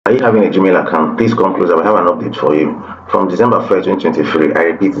Are you having a Gmail account? Please come closer. I have an update for you. From December 1st, 2023, I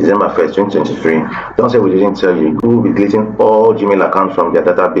repeat, December 1st, 2023, don't say we didn't tell you. Google will be deleting all Gmail accounts from their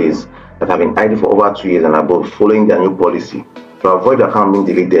database that have been idle for over 2 years and above, following their new policy. To avoid the account being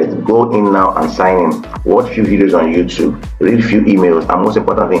deleted, go in now and sign in. Watch few videos on YouTube, read few emails, and most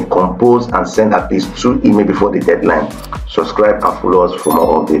importantly, compose and send at least 2 emails before the deadline. Subscribe and follow us for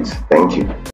more updates. Thank you.